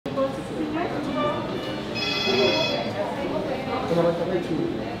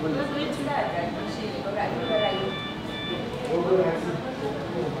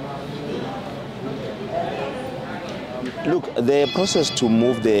Look, the process to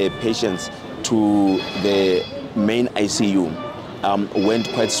move the patients to the main ICU went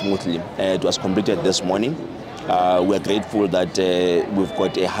quite smoothly. It was completed this morning. We're grateful that we've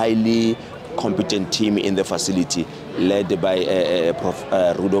got a highly competent team in the facility led by Prof.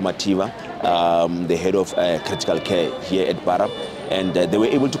 Rudo Mativa, the head of critical care here at Para. And they were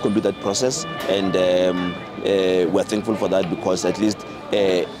able to complete that process, and we're thankful for that because at least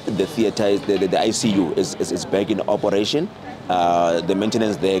the theater, the ICU is back in operation. The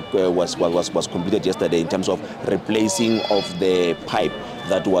maintenance there was completed yesterday in terms of replacing of the pipe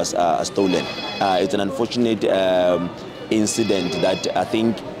that was stolen. It's an unfortunate incident that I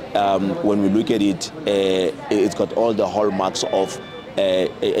think when we look at it, it's got all the hallmarks of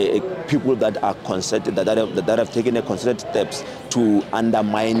people that are concerted, that have taken a concerted steps to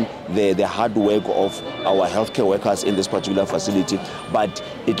undermine the hard work of our healthcare workers in this particular facility. But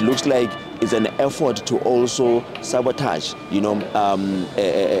it looks like it's an effort to also sabotage, the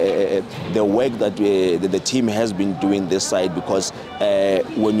work that the team has been doing this side, because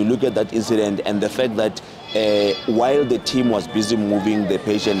when you look at that incident and the fact that while the team was busy moving the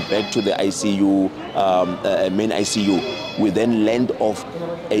patient back to the ICU, main ICU, we then learned of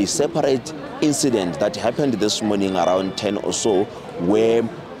a separate incident that happened this morning around 10 or so, where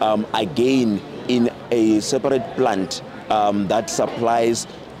again in a separate plant that supplies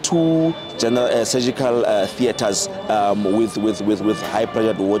two general surgical theaters with high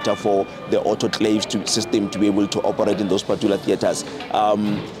pressured water for the autoclave system to be able to operate in those particular theaters.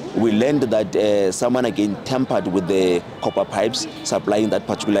 We learned that someone again tampered with the copper pipes supplying that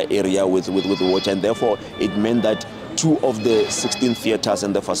particular area with water, and therefore it meant that 2 of the 16 theaters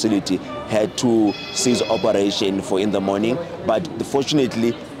in the facility had to cease operation for in the morning. But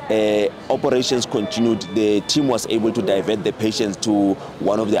fortunately, operations continued. The team was able to divert the patients to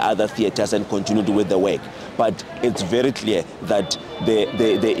one of the other theaters and continued with the work. But it's very clear that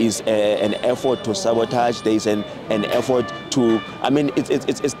there is an effort to sabotage. There is an effort to,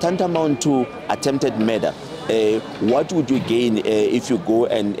 it's tantamount to attempted murder. What would you gain if you go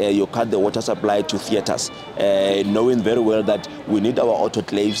and you cut the water supply to theaters, knowing very well that we need our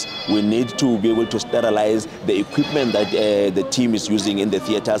autoclaves, we need to be able to sterilize the equipment that the team is using in the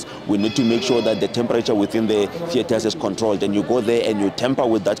theaters, we need to make sure that the temperature within the theaters is controlled, and you go there and you tamper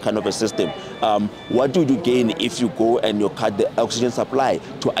with that kind of a system. What would you gain if you go and you cut the oxygen supply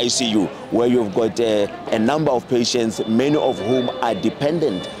to ICU, where you've got a number of patients, many of whom are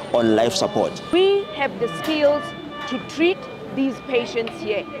dependent on life support? We have the skills to treat these patients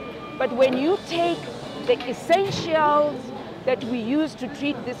here, but when you take the essentials that we use to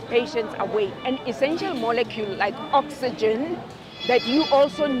treat these patients away, an essential molecule like oxygen that you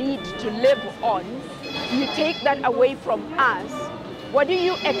also need to live on, you take that away from us, what do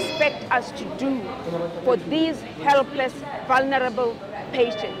you expect us to do for these helpless, vulnerable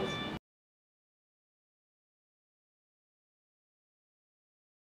patients?